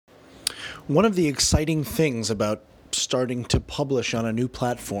One of the exciting things about starting to publish on a new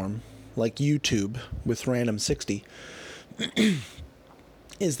platform like YouTube with Random 60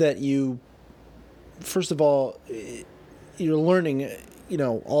 is that first of all, you're learning,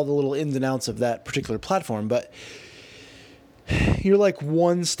 all the little ins and outs of that particular platform, but you're like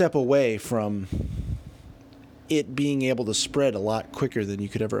one step away from it being able to spread a lot quicker than you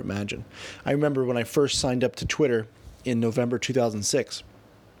could ever imagine. I remember when I first signed up to Twitter in November 2006,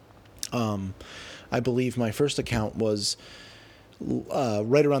 I believe my first account was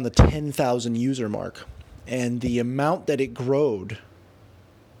right around the 10,000 user mark. And the amount that it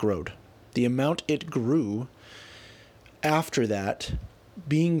the amount it grew after that,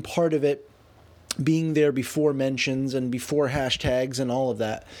 being part of it, being there before mentions and before hashtags and all of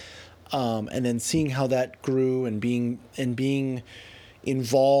that, and then seeing how that grew and being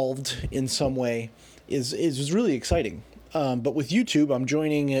involved in some way is really exciting. But with YouTube, I'm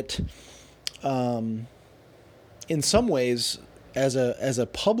joining it in some ways as a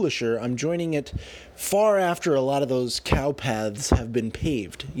publisher. I'm joining it far after a lot of those cow paths have been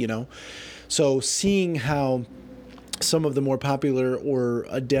paved, So seeing how some of the more popular or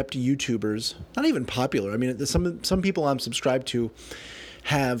adept YouTubers, not even popular, I mean, some people I'm subscribed to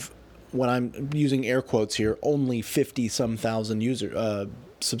have, what I'm using air quotes here, only 50-some thousand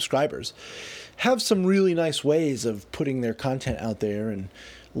subscribers, have some really nice ways of putting their content out there and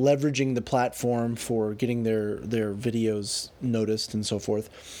leveraging the platform for getting their videos noticed and so forth.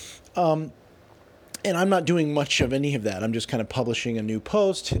 And I'm not doing much of any of that. I'm just kind of publishing a new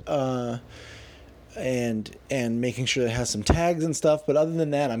post and making sure it has some tags and stuff. But other than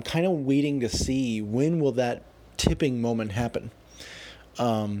that, I'm kind of waiting to see when will that tipping moment happen.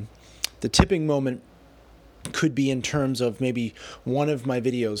 The tipping moment could be in terms of maybe one of my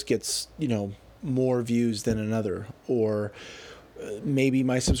videos gets, more views than another, or maybe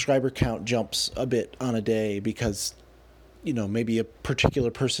my subscriber count jumps a bit on a day because, maybe a particular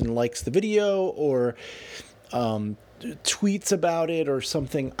person likes the video or tweets about it or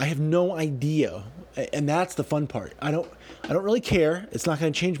something. I have no idea. And that's the fun part. I don't really care. It's not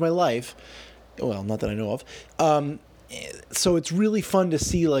going to change my life. Well, not that I know of. So it's really fun to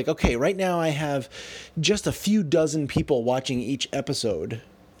see, like, okay, right now I have just a few dozen people watching each episode.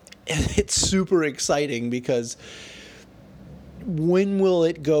 And it's super exciting because when will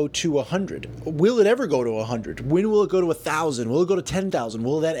it go to 100? Will it ever go to 100? When will it go to 1,000? Will it go to 10,000?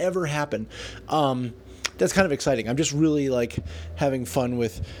 Will that ever happen? That's kind of exciting. I'm just really having fun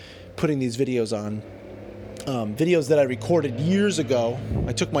with putting these videos on. Videos that I recorded years ago.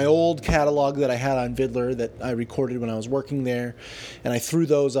 I took my old catalog that I had on Vidler that I recorded when I was working there, and I threw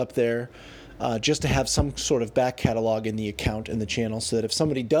those up there just to have some sort of back catalog in the account and the channel, so that if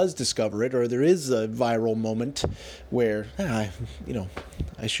somebody does discover it, or there is a viral moment where, I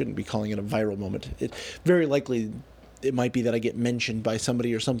shouldn't be calling it a viral moment. It very likely it might be that I get mentioned by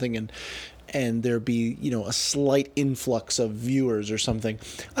somebody or something, and there be, a slight influx of viewers or something.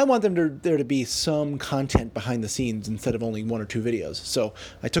 I want there to be some content behind the scenes instead of only one or two videos. So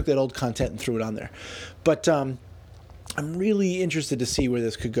I took that old content and threw it on there. But I'm really interested to see where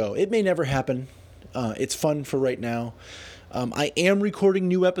this could go. It may never happen. It's fun for right now. I am recording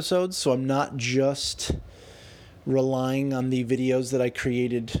new episodes, so I'm not just relying on the videos that I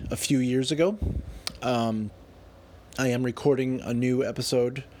created a few years ago. I am recording a new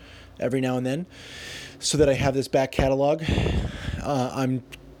episode every now and then so that I have this back catalog. I'm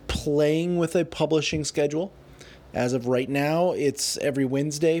playing with a publishing schedule. As of right now, it's every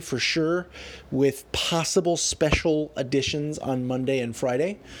Wednesday for sure, with possible special editions on Monday and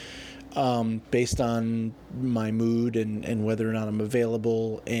Friday, based on my mood and whether or not I'm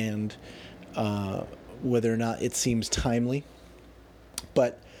available and whether or not it seems timely.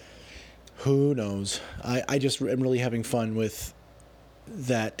 But who knows? I just am really having fun with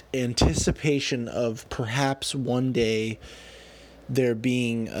that anticipation of perhaps one day there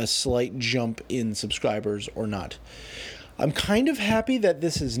being a slight jump in subscribers or not. I'm kind of happy that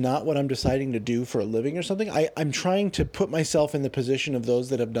this is not what I'm deciding to do for a living or something. I'm trying to put myself in the position of those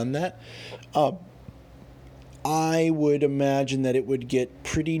that have done that. I would imagine that it would get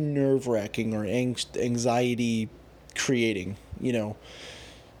pretty nerve-wracking or anxiety creating,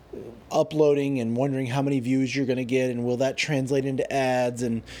 uploading and wondering how many views you're going to get, and will that translate into ads.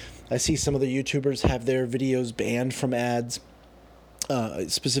 And I see some of the YouTubers have their videos banned from ads.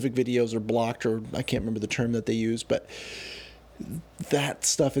 Specific videos are blocked, or I can't remember the term that they use, but that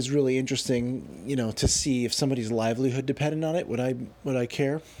stuff is really interesting, to see if somebody's livelihood depended on it. Would I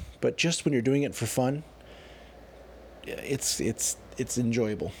care? But just when you're doing it for fun, it's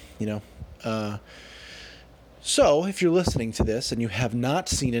enjoyable, So, if you're listening to this and you have not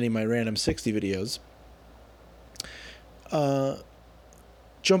seen any of my Random 60 videos,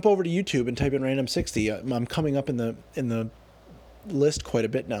 jump over to YouTube and type in Random 60. I'm coming up in the list quite a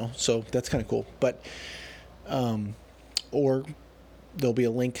bit now, so that's kind of cool. But, or there'll be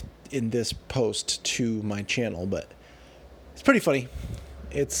a link in this post to my channel. But it's pretty funny.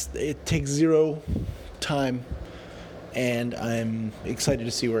 It takes zero time, and I'm excited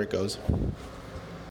to see where it goes.